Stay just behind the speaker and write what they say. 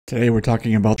Today we're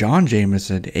talking about John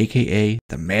Jameson, aka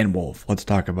the Man-Wolf. Let's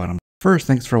talk about him. First,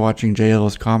 thanks for watching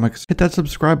JLS Comics. Hit that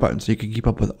subscribe button so you can keep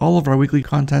up with all of our weekly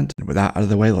content. And with that out of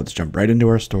the way, let's jump right into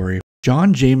our story.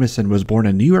 John Jameson was born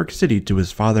in New York City to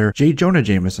his father, Jonah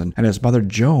Jameson, and his mother,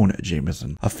 Joan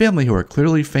Jameson, a family who are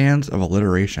clearly fans of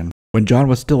alliteration. When John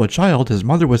was still a child, his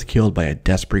mother was killed by a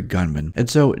desperate gunman, and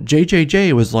so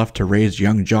JJJ was left to raise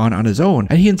young John on his own,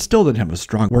 and he instilled in him a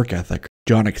strong work ethic.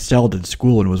 John excelled in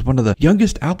school and was one of the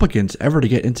youngest applicants ever to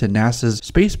get into NASA's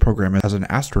space program as an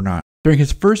astronaut. During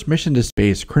his first mission to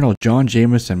space, Colonel John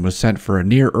Jameson was sent for a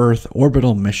near-Earth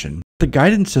orbital mission. The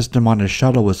guidance system on his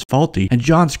shuttle was faulty, and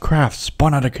John's craft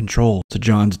spun out of control. So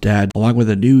John's dad, along with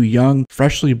a new, young,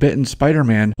 freshly bitten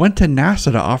Spider-Man, went to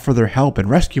NASA to offer their help in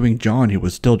rescuing John, who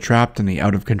was still trapped in the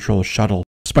out-of-control shuttle.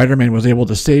 Spider-Man was able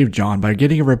to save John by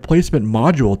getting a replacement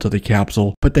module to the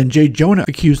capsule, but then Jonah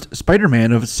accused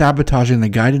Spider-Man of sabotaging the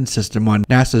guidance system on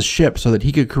NASA's ship so that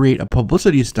he could create a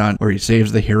publicity stunt where he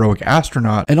saves the heroic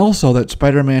astronaut, and also that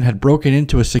Spider-Man had broken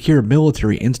into a secure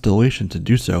military installation to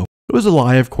do so. It was a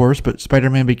lie, of course, but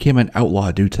Spider-Man became an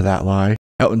outlaw due to that lie.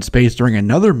 Out in space during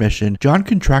another mission, John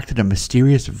contracted a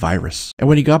mysterious virus, and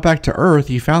when he got back to Earth,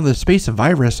 he found the space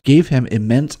virus gave him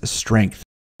immense strength.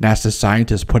 NASA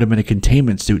scientists put him in a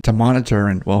containment suit to monitor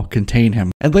and, well, contain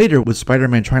him. And later, with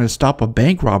Spider-Man trying to stop a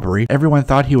bank robbery everyone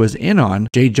thought he was in on,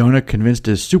 Jonah convinced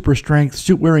his super strength,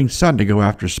 suit-wearing son to go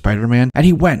after Spider-Man, and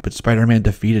he went, but Spider-Man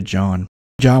defeated John.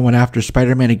 John went after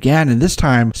Spider-Man again, and this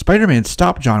time, Spider-Man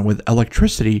stopped John with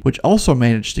electricity, which also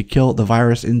managed to kill the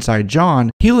virus inside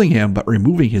John, healing him but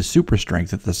removing his super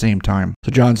strength at the same time.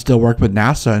 So John still worked with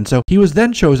NASA, and so he was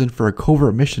then chosen for a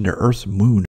covert mission to Earth's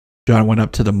moon. John went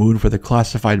up to the moon for the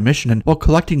classified mission, and while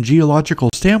collecting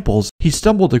geological samples, he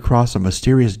stumbled across a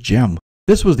mysterious gem.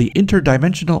 This was the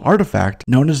interdimensional artifact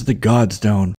known as the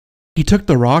Godstone. He took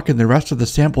the rock and the rest of the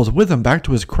samples with him back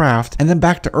to his craft, and then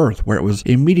back to Earth, where it was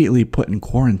immediately put in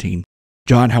quarantine.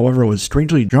 John, however, was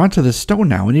strangely drawn to the stone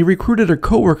now, and he recruited a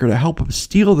coworker to help him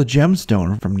steal the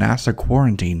gemstone from NASA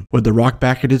quarantine. With the rock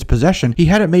back in his possession, he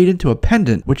had it made into a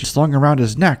pendant, which he slung around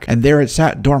his neck, and there it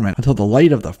sat dormant until the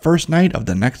light of the first night of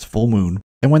the next full moon.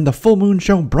 And when the full moon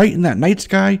shone bright in that night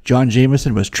sky, John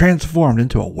Jameson was transformed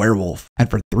into a werewolf. And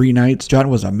for 3 nights, John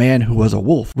was a man who was a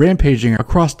wolf, rampaging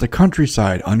across the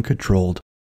countryside uncontrolled.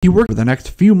 He worked for the next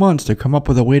few months to come up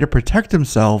with a way to protect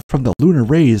himself from the lunar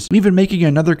rays, even making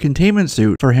another containment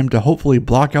suit for him to hopefully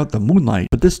block out the moonlight,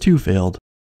 but this too failed.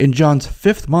 In John's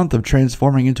 5th month of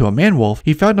transforming into a man-wolf,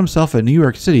 he found himself in New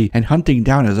York City and hunting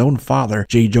down his own father,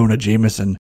 Jonah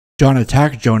Jameson. John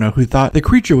attacked Jonah, who thought the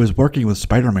creature was working with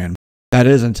Spider-Man. That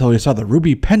is, until he saw the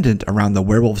ruby pendant around the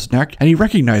werewolf's neck, and he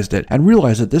recognized it and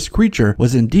realized that this creature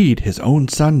was indeed his own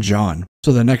son, John.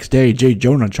 So the next day,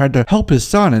 Jonah tried to help his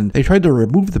son, and they tried to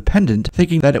remove the pendant,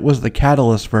 thinking that it was the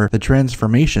catalyst for the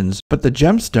transformations, but the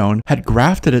gemstone had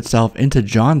grafted itself into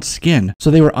John's skin,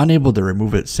 so they were unable to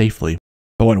remove it safely.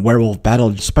 But when Werewolf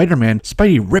battled Spider-Man,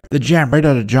 Spidey ripped the gem right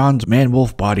out of John's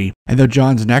man-wolf body, and though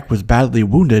John's neck was badly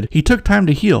wounded, he took time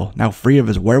to heal, now free of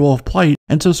his werewolf plight,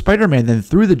 and so Spider-Man then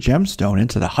threw the gemstone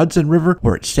into the Hudson River,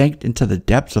 where it sank into the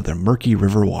depths of the murky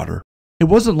river water. It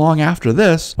wasn't long after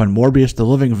this when Morbius the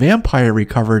living vampire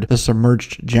recovered the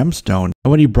submerged gemstone,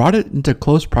 and when he brought it into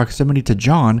close proximity to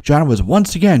John, John was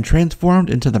once again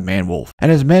transformed into the man-wolf.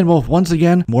 And as man-wolf once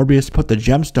again, Morbius put the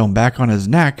gemstone back on his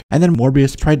neck, and then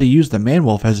Morbius tried to use the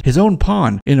man-wolf as his own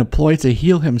pawn in a ploy to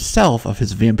heal himself of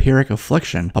his vampiric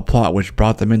affliction, a plot which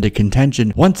brought them into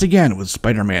contention once again with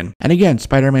Spider-Man. And again,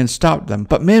 Spider-Man stopped them,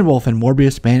 but man-wolf and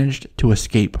Morbius managed to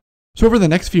escape. So over the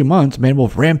next few months,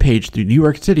 Man-Wolf rampaged through New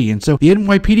York City, and so the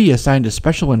NYPD assigned a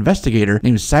special investigator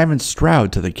named Simon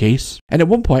Stroud to the case. And at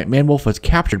one point, Man-Wolf was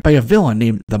captured by a villain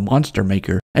named the Monster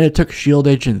Maker, and it took SHIELD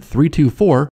Agent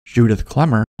 324, Judith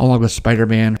Clemmer, along with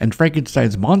Spider-Man and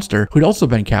Frankenstein's monster, who'd also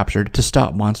been captured, to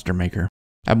stop Monster Maker.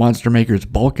 At Monster Maker's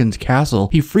Balkan's castle,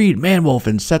 he freed Man-Wolf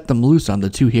and set them loose on the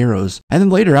 2 heroes. And then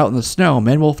later out in the snow,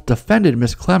 Man-Wolf defended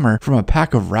Miss Clemmer from a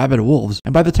pack of rabid wolves,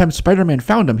 and by the time Spider-Man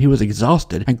found him, he was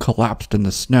exhausted and collapsed in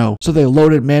the snow. So they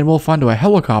loaded Man-Wolf onto a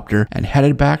helicopter and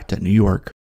headed back to New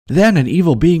York. Then an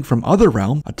evil being from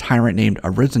Otherrealm, a tyrant named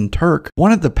Arisen Turk,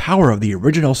 wanted the power of the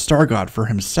original Star God for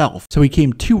himself, so he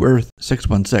came to Earth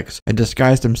 616 and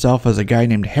disguised himself as a guy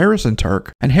named Harrison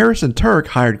Turk, and Harrison Turk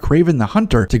hired Kraven the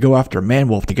Hunter to go after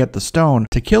Man-Wolf to get the stone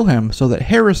to kill him so that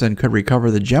Harrison could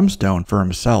recover the gemstone for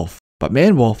himself. But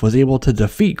Man-Wolf was able to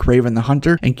defeat Kraven the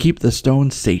Hunter and keep the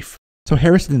stone safe. So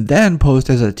Harrison then posed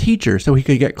as a teacher so he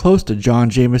could get close to John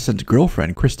Jameson's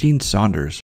girlfriend, Christine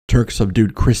Saunders. Turk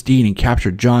subdued Christine and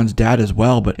captured John's dad as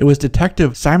well, but it was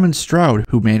Detective Simon Stroud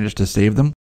who managed to save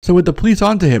them. So with the police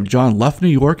onto him, John left New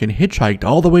York and hitchhiked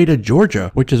all the way to Georgia,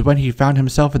 which is when he found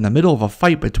himself in the middle of a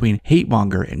fight between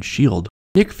Hatemonger and S.H.I.E.L.D.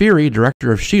 Nick Fury,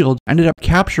 director of S.H.I.E.L.D., ended up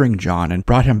capturing John and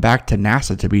brought him back to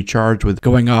NASA to be charged with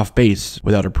going off base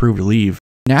without approved leave.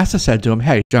 NASA said to him,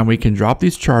 "Hey, John, we can drop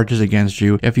these charges against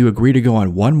you if you agree to go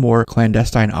on one more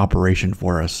clandestine operation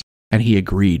for us." And he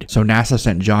agreed. So NASA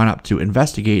sent John up to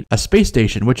investigate a space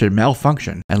station which had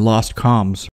malfunctioned and lost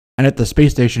comms. And at the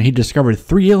space station, he discovered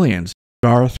 3 aliens,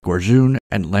 Garth, Gorjun,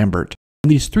 and Lambert.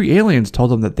 And these 3 aliens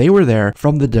told him that they were there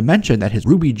from the dimension that his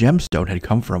ruby gemstone had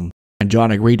come from. And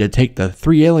John agreed to take the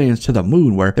 3 aliens to the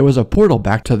moon, where there was a portal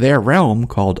back to their realm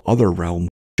called Other Realm.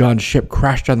 John's ship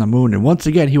crashed on the moon, and once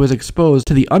again he was exposed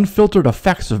to the unfiltered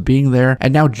effects of being there,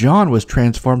 and now John was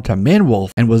transformed to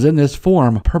Man-Wolf and was in this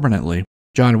form permanently.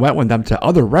 John went with them to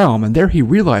Other Realm, and there he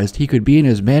realized he could be in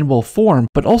his Man-Wolf form,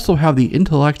 but also have the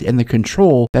intellect and the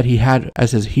control that he had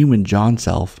as his human John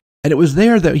self. And it was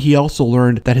there that he also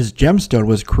learned that his gemstone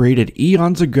was created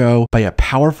eons ago by a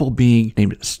powerful being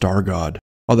named Star God.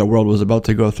 The world was about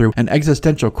to go through an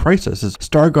existential crisis as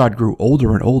Star God grew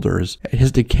older and older, as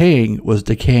his decaying was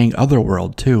decaying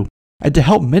Otherworld too. And to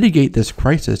help mitigate this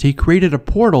crisis, he created a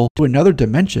portal to another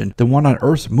dimension, the one on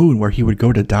Earth's moon where he would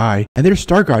go to die. And there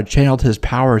Star God channeled his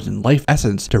powers and life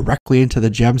essence directly into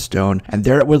the gemstone, and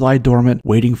there it would lie dormant,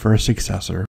 waiting for a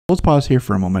successor. Let's pause here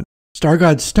for a moment. Star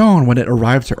God's stone, when it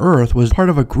arrived to Earth, was part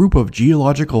of a group of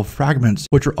geological fragments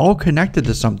which were all connected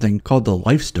to something called the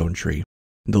Lifestone Tree.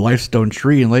 The Lifestone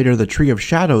Tree, and later the Tree of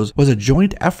Shadows, was a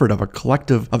joint effort of a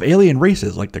collective of alien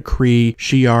races like the Kree,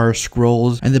 Shi'ar,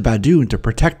 Skrulls, and the Badoon to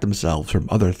protect themselves from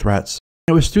other threats.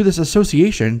 It was through this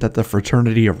association that the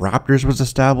Fraternity of Raptors was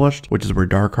established, which is where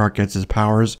Darkheart gets his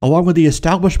powers, along with the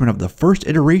establishment of the first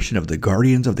iteration of the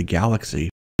Guardians of the Galaxy.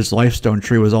 This Lifestone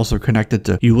Tree was also connected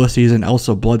to Ulysses and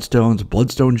Elsa Bloodstone's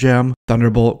Bloodstone Gem,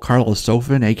 Thunderbolt Carlos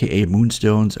Sophin, aka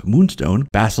Moonstone's Moonstone,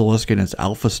 Basilisk and its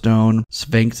Alpha Stone,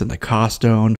 Sphinx and the Ka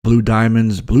Stone, Blue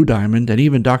Diamond's Blue Diamond, and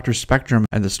even Dr. Spectrum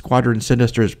and the Squadron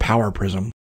Sinister's Power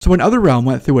Prism. So when Other Realm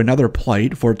went through another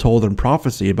plight foretold in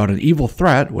prophecy about an evil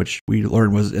threat, which we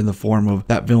learned was in the form of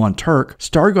that villain Turk,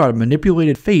 Star God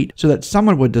manipulated fate so that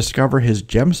someone would discover his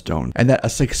gemstone, and that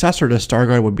a successor to Star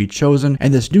God would be chosen,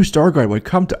 and this new Star God would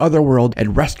come to Otherworld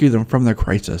and rescue them from the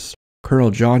crisis.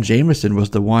 Colonel John Jameson was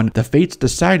the one the fates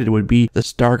decided would be the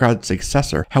Star God's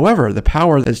successor. However, the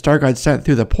power that Star God sent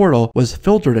through the portal was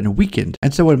filtered and weakened,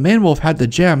 and so when Man-Wolf had the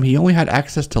gem, he only had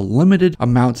access to limited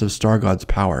amounts of Star God's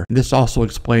power. And this also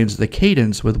explains the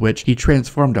cadence with which he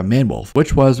transformed a Man-Wolf,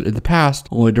 which was, in the past,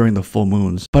 only during the full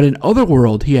moons. But in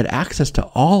Otherworld, he had access to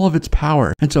all of its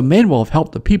power, and so Man-Wolf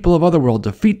helped the people of Otherworld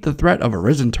defeat the threat of a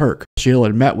risen Turk. S.H.I.E.L.D.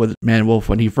 had met with Man-Wolf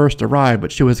when he first arrived,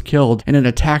 but she was killed in an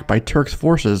attack by Turk's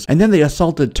forces, and then they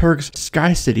assaulted Turk's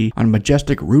Sky City on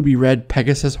majestic ruby red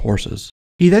Pegasus horses.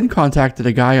 He then contacted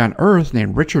a guy on Earth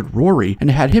named Richard Rory and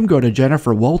had him go to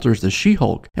Jennifer Walters, the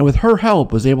She-Hulk, and with her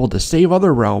help was able to save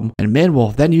Otherrealm, and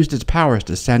Man-Wolf then used his powers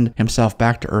to send himself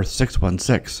back to Earth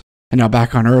 616. And now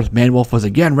back on Earth, Man-Wolf was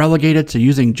again relegated to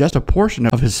using just a portion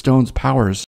of his stone's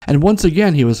powers. And once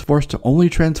again, he was forced to only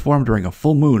transform during a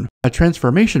full moon, a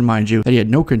transformation, mind you, that he had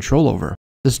no control over.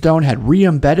 The stone had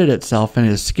re-embedded itself in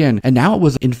his skin, and now it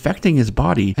was infecting his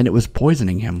body, and it was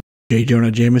poisoning him. J.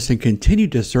 Jonah Jameson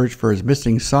continued to search for his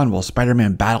missing son while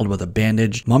Spider-Man battled with a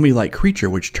bandaged, mummy-like creature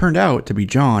which turned out to be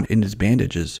John in his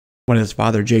bandages. When his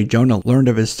father J. Jonah learned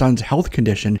of his son's health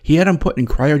condition, he had him put in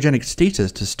cryogenic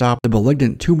stasis to stop the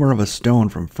malignant tumor of a stone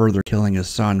from further killing his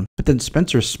son. But then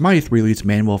Spencer Smythe released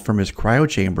Man-Wolf from his cryo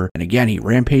chamber, and again he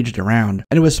rampaged around.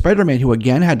 And it was Spider-Man who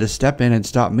again had to step in and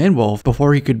stop Man-Wolf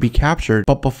before he could be captured.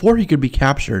 But before he could be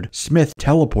captured, Smith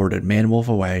teleported Man-Wolf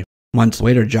away. Months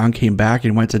later, John came back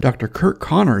and went to Dr. Kurt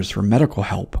Connors for medical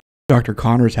help. Dr.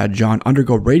 Connors had John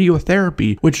undergo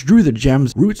radiotherapy, which drew the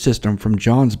gem's root system from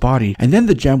John's body, and then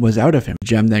the gem was out of him. The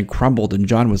gem then crumbled and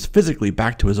John was physically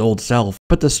back to his old self.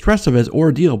 But the stress of his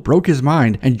ordeal broke his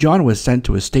mind, and John was sent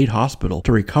to a state hospital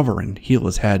to recover and heal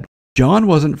his head. John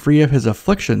wasn't free of his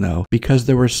affliction though, because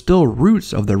there were still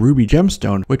roots of the ruby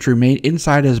gemstone which remained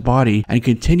inside his body and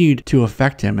continued to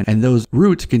affect him, and those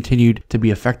roots continued to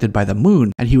be affected by the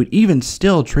moon, and he would even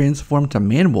still transform to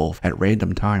Man-Wolf at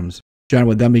random times. John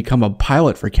would then become a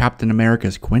pilot for Captain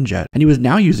America's Quinjet, and he was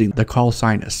now using the call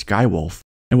sign Skywolf.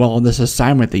 And while on this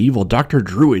assignment, the evil Dr.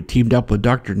 Druid teamed up with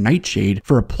Dr. Nightshade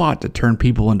for a plot to turn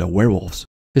people into werewolves.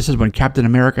 This is when Captain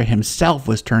America himself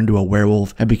was turned to a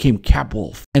werewolf and became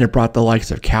Capwolf, and it brought the likes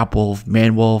of Capwolf,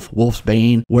 Man-Wolf,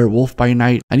 Wolfsbane, Werewolf by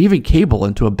Night, and even Cable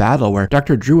into a battle where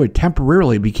Dr. Druid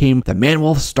temporarily became the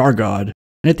Man-Wolf Star God.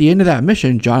 And at the end of that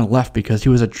mission, John left because he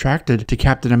was attracted to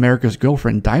Captain America's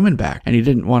girlfriend Diamondback, and he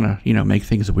didn't want to, make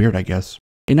things weird, I guess.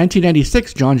 In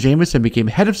 1996, John Jameson became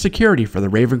head of security for the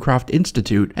Ravencroft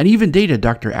Institute and even dated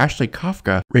Dr. Ashley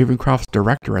Kafka, Ravencroft's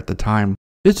director at the time.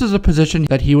 This is a position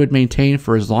that he would maintain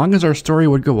for as long as our story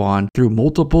would go on through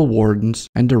multiple wardens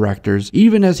and directors,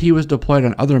 even as he was deployed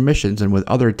on other missions and with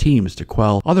other teams to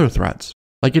quell other threats.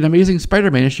 Like in Amazing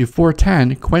Spider-Man issue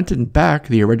 410, Quentin Beck,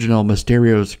 the original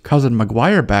Mysterio's cousin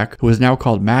Maguire Beck, who is now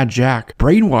called Mad Jack,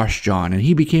 brainwashed John and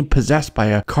he became possessed by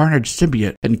a Carnage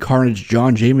symbiote, and Carnage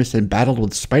John Jameson battled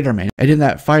with Spider-Man, and in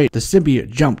that fight, the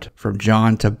symbiote jumped from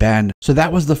John to Ben. So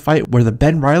that was the fight where the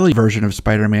Ben Reilly version of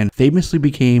Spider-Man famously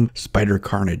became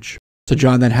Spider-Carnage. So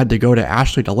John then had to go to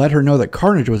Ashley to let her know that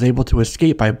Carnage was able to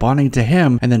escape by bonding to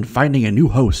him and then finding a new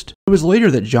host. It was later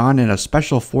that John and a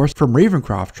special force from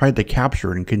Ravencroft tried to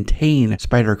capture and contain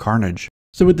Spider-Carnage.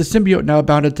 So with the symbiote now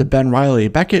bounded to Ben Reilly,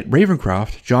 back at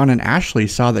Ravencroft, John and Ashley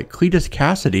saw that Cletus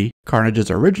Cassidy,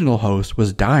 Carnage's original host,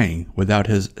 was dying without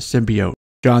his symbiote.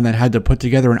 John then had to put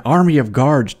together an army of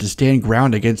guards to stand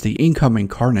ground against the incoming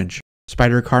Carnage.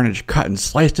 Spider-Carnage cut and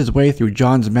sliced his way through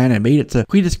John's men and made it to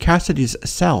Cletus Cassidy's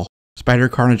cell.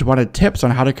 Spider-Carnage wanted tips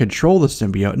on how to control the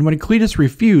symbiote, and when Cletus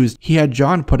refused, he had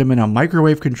John put him in a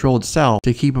microwave-controlled cell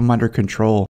to keep him under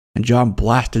control. And John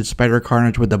blasted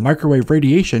Spider-Carnage with the microwave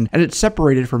radiation, and it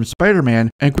separated from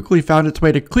Spider-Man and quickly found its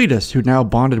way to Cletus, who now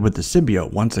bonded with the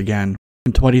symbiote once again.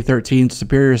 In 2013's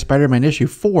Superior Spider-Man issue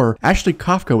 4, Ashley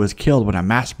Kafka was killed when a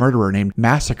mass murderer named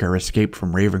Massacre escaped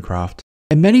from Ravencroft.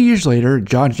 And many years later,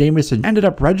 John Jameson ended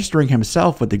up registering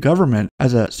himself with the government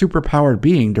as a superpowered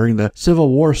being during the Civil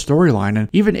War storyline, and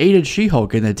even aided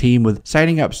She-Hulk and the team with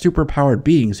signing up superpowered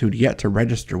beings who'd yet to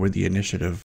register with the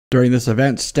initiative. During this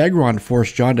event, Stegron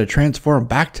forced John to transform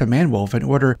back to Man-Wolf in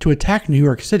order to attack New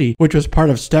York City, which was part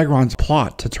of Stegron's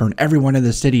plot to turn everyone in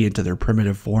the city into their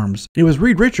primitive forms. It was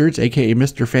Reed Richards, aka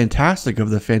Mr. Fantastic of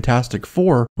the Fantastic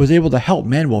Four, who was able to help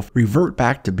Man-Wolf revert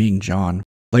back to being John.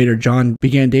 Later, John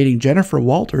began dating Jennifer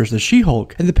Walters, the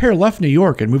She-Hulk, and the pair left New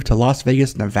York and moved to Las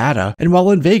Vegas, Nevada. And while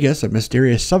in Vegas, a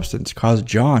mysterious substance caused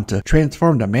John to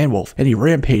transform to Man-Wolf, and he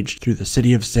rampaged through the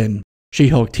City of Sin.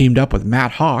 She-Hulk teamed up with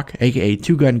Matt Hawk, aka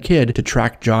Two Gun Kid, to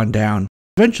track John down.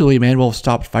 Eventually, Man-Wolf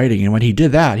stopped fighting, and when he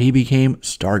did that, he became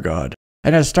Star-God.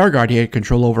 And as Star-God, he had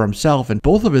control over himself in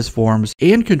both of his forms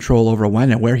and control over when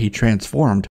and where he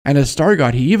transformed. And as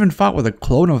Star-God, he even fought with a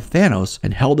clone of Thanos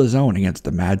and held his own against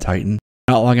the Mad Titan.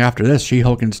 Not long after this,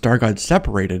 She-Hulk and Star-God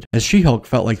separated, as She-Hulk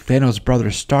felt like Thanos'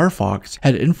 brother Star Fox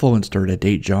had influenced her to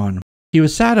date John. He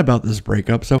was sad about this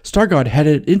breakup, so Star-God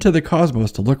headed into the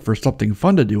cosmos to look for something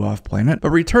fun to do off-planet, but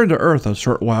returned to Earth a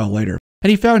short while later. And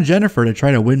he found Jennifer to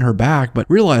try to win her back, but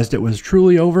realized it was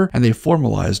truly over, and they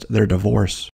formalized their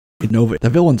divorce. Nova, the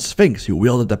villain Sphinx, who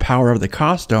wielded the power of the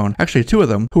Cause-Stone, actually two of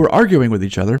them, who were arguing with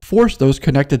each other, forced those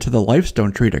connected to the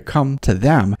Lifestone tree to come to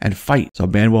them and fight. So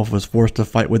Man-Wolf was forced to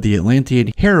fight with the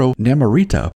Atlantean hero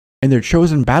Namorita, and their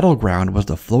chosen battleground was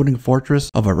the floating fortress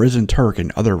of Arisen Turk in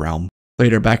Otherrealm.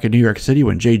 Later, back in New York City,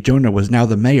 when J. Jonah was now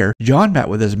the mayor, John met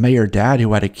with his mayor dad,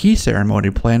 who had a key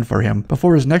ceremony planned for him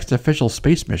before his next official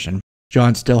space mission.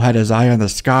 John still had his eye on the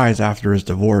skies after his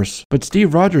divorce, but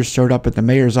Steve Rogers showed up at the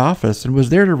mayor's office and was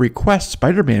there to request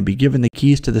Spider-Man be given the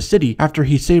keys to the city after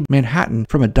he saved Manhattan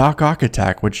from a Doc Ock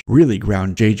attack, which really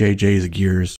ground JJJ's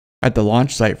gears. At the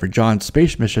launch site for John's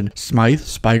space mission, Smythe,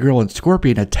 Spy-Girl, and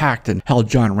Scorpion attacked and held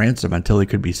John ransom until he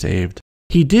could be saved.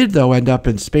 He did, though, end up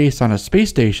in space on a space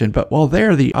station, but while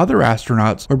there, the other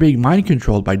astronauts were being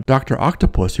mind-controlled by Dr.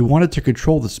 Octopus, who wanted to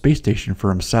control the space station for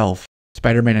himself.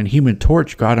 Spider-Man and Human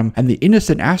Torch got him and the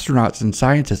innocent astronauts and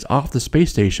scientists off the space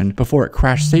station before it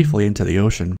crashed safely into the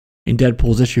ocean. In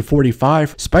Deadpool's issue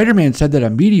 45, Spider-Man said that a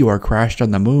meteor crashed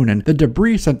on the moon and the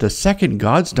debris sent the second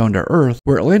Godstone to Earth,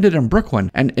 where it landed in Brooklyn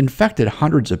and infected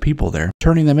hundreds of people there,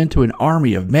 turning them into an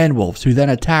army of Man-Wolves who then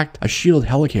attacked a SHIELD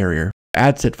helicarrier.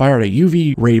 Adsit fired a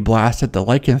UV ray blast at the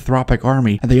lycanthropic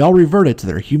army, and they all reverted to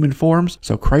their human forms,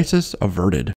 so crisis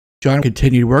averted. John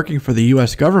continued working for the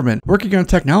US government, working on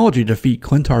technology to defeat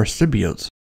Clintar's symbiotes.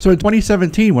 So in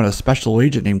 2017, when a special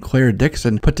agent named Claire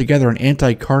Dixon put together an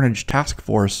anti-Carnage task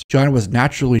force, John was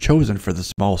naturally chosen for the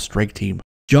small strike team.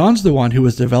 John's the one who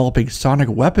was developing sonic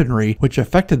weaponry which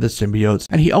affected the symbiotes,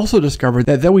 and he also discovered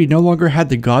that though he no longer had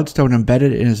the Godstone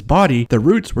embedded in his body, the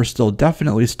roots were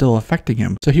definitely still affecting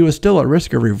him, so he was still at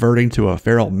risk of reverting to a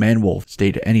feral man-wolf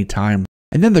state at any time.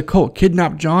 And then the cult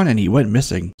kidnapped John and he went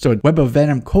missing. So a Web of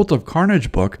Venom Cult of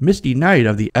Carnage book, Misty Knight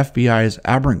of the FBI's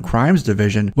Aberrant Crimes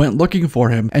Division went looking for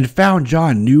him and found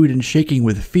John nude and shaking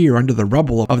with fear under the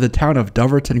rubble of the town of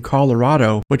Doverton,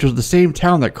 Colorado, which was the same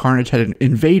town that Carnage had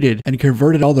invaded and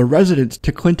converted all the residents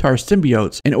to Clintar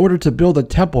symbiotes in order to build a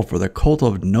temple for the cult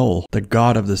of Null, the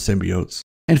god of the symbiotes.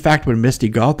 In fact, when Misty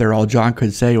got there, all John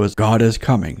could say was, "God is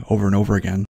coming," over and over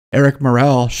again. Eric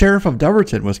Morrell, sheriff of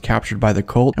Doverton, was captured by the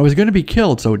cult and was going to be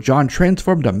killed, so John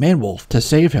transformed to Manwolf to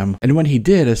save him. And when he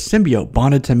did, a symbiote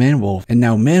bonded to Manwolf, and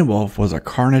now Manwolf was a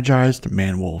carnageized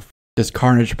Manwolf. This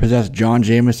Carnage possessed John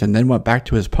Jameson, then went back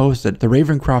to his post at the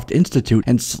Ravencroft Institute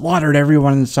and slaughtered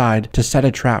everyone inside to set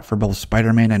a trap for both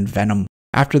Spider-Man and Venom.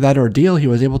 After that ordeal, he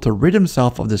was able to rid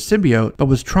himself of the symbiote, but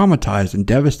was traumatized and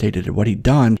devastated at what he'd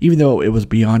done, even though it was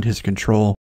beyond his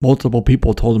control. Multiple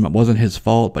people told him it wasn't his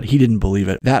fault, but he didn't believe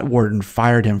it. That warden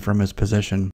fired him from his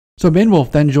position. So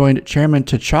Manwolf then joined Chairman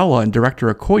T'Challa and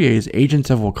Director Okoye's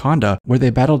Agents of Wakanda, where they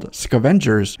battled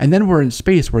Scavengers, and then were in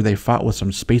space where they fought with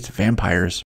some space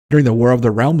vampires. During the War of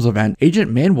the Realms event,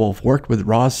 Agent Manwolf worked with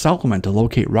Roz Solomon to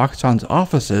locate Roxxon's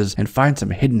offices and find some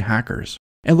hidden hackers.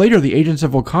 And later, the Agents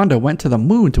of Wakanda went to the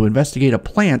moon to investigate a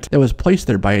plant that was placed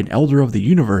there by an Elder of the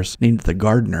Universe named the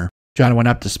Gardener. John went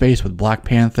up to space with Black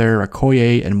Panther,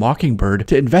 Okoye, and Mockingbird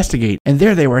to investigate, and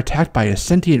there they were attacked by a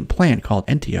sentient plant called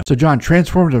Entia. So John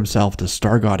transformed himself to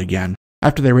Star-God again.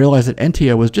 After they realized that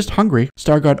Entia was just hungry,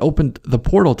 Star-God opened the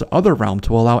portal to Otherrealm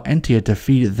to allow Entia to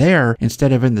feed there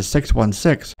instead of in the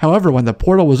 616. However, when the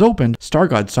portal was opened,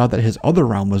 Star-God saw that his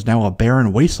Otherrealm was now a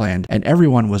barren wasteland, and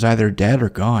everyone was either dead or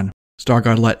gone.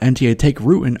 Star-God let Entia take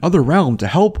root in Otherrealm to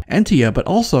help Entia, but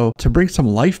also to bring some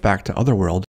life back to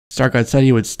Otherworld. Star-God said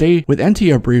he would stay with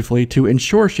Entia briefly to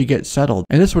ensure she gets settled,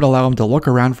 and this would allow him to look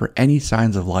around for any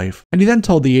signs of life. And he then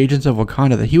told the Agents of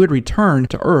Wakanda that he would return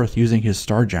to Earth using his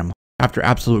Star Gem. After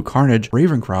Absolute Carnage,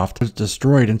 Ravencroft was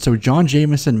destroyed, and so John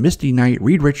Jameson, Misty Knight,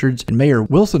 Reed Richards, and Mayor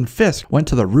Wilson Fisk went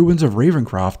to the ruins of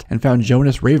Ravencroft and found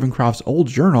Jonas Ravencroft's old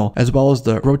journal, as well as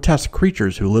the grotesque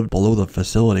creatures who lived below the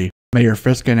facility. Mayor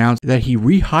Fisk announced that he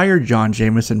rehired John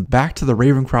Jameson back to the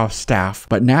Ravencroft staff,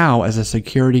 but now as a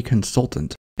security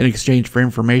consultant. In exchange for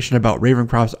information about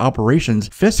Ravencroft's operations,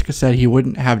 Fisk said he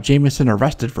wouldn't have Jameson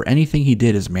arrested for anything he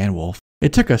did as Manwolf.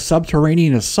 It took a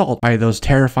subterranean assault by those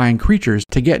terrifying creatures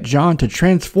to get John to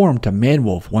transform to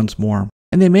Manwolf once more.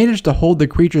 And they managed to hold the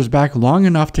creatures back long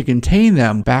enough to contain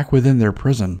them back within their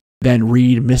prison. Then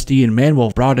Reed, Misty, and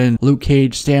Manwolf brought in Luke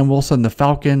Cage, Sam Wilson, the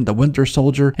Falcon, the Winter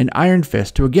Soldier, and Iron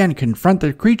Fist to again confront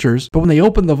the creatures, but when they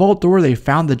opened the vault door, they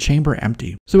found the chamber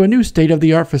empty. So a new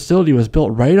state-of-the-art facility was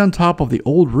built right on top of the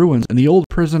old ruins, and the old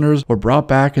prisoners were brought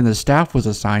back and the staff was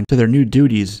assigned to their new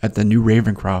duties at the new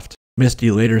Ravencroft. Misty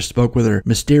later spoke with her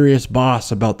mysterious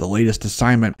boss about the latest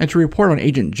assignment and to report on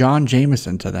Agent John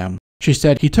Jameson to them. She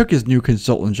said he took his new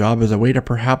consultant job as a way to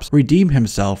perhaps redeem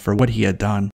himself for what he had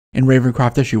done. In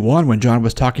Ravencroft issue 1, when John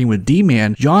was talking with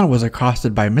D-Man, John was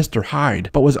accosted by Mr. Hyde,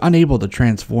 but was unable to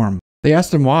transform. They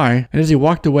asked him why, and as he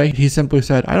walked away, he simply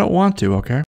said, "I don't want to,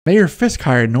 okay?" Mayor Fisk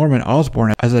hired Norman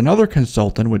Osborn as another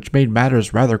consultant, which made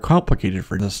matters rather complicated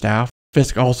for the staff.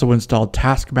 Fisk also installed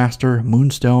Taskmaster,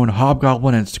 Moonstone,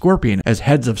 Hobgoblin, and Scorpion as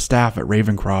heads of staff at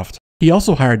Ravencroft. He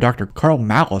also hired Dr. Carl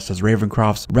Malice as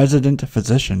Ravencroft's resident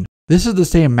physician. This is the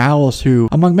same Malice who,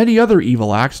 among many other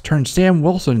evil acts, turned Sam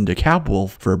Wilson into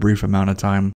Capwolf for a brief amount of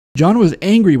time. John was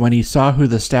angry when he saw who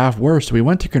the staff were, so he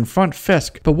went to confront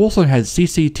Fisk, but Wilson had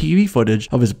CCTV footage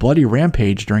of his bloody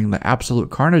rampage during the Absolute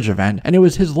Carnage event, and it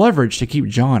was his leverage to keep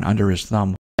John under his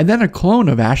thumb. And then a clone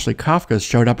of Ashley Kafka's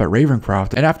showed up at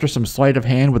Ravencroft, and after some sleight of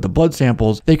hand with the blood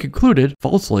samples, they concluded,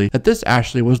 falsely, that this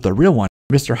Ashley was the real one.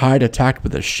 Mr. Hyde attacked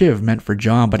with a shiv meant for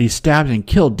John, but he stabbed and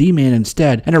killed D-Man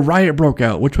instead, and a riot broke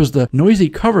out, which was the noisy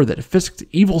cover that Fisk's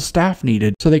evil staff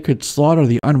needed so they could slaughter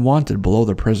the unwanted below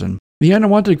the prison. The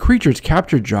unwanted creatures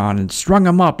captured John and strung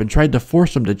him up and tried to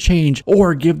force him to change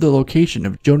or give the location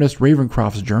of Jonas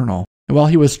Ravencroft's journal. And while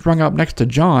he was strung up next to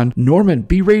John, Norman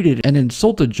berated and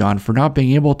insulted John for not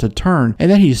being able to turn, and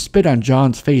then he spit on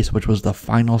John's face, which was the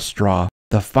final straw.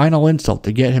 The final insult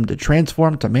to get him to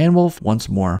transform to Manwolf once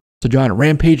more. So John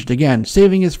rampaged again,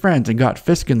 saving his friends, and got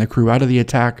Fisk and the crew out of the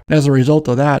attack. And as a result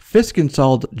of that, Fisk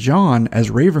installed John as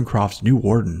Ravencroft's new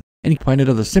warden. In Planet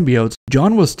of the Symbiotes,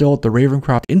 John was still at the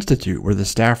Ravencroft Institute, where the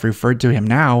staff referred to him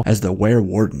now as the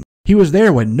Were-Warden. He was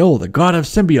there when Null, the god of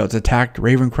symbiotes, attacked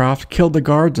Ravencroft, killed the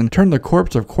guards, and turned the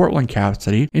corpse of Cortland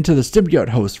Cassidy into the symbiote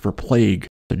host for Plague.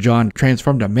 So John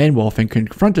transformed to Manwolf and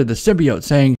confronted the symbiote,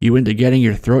 saying, "You into getting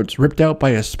your throats ripped out by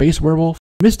a space werewolf?"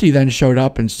 Misty then showed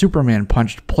up and Superman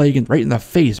punched Plague right in the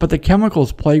face, but the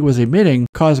chemicals Plague was emitting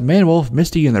caused Man-Wolf,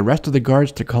 Misty, and the rest of the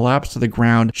guards to collapse to the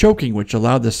ground, choking, which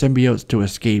allowed the symbiotes to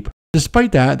escape.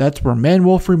 Despite that, that's where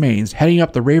Man-Wolf remains, heading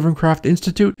up the Ravencroft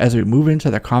Institute as we move into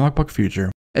the comic book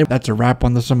future. And that's a wrap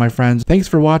on this one, my friends. Thanks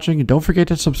for watching, and don't forget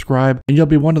to subscribe, and you'll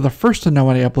be one of the first to know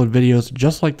when I upload videos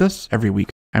just like this every week.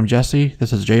 I'm Jesse,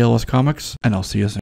 this is JLS Comics, and I'll see you soon.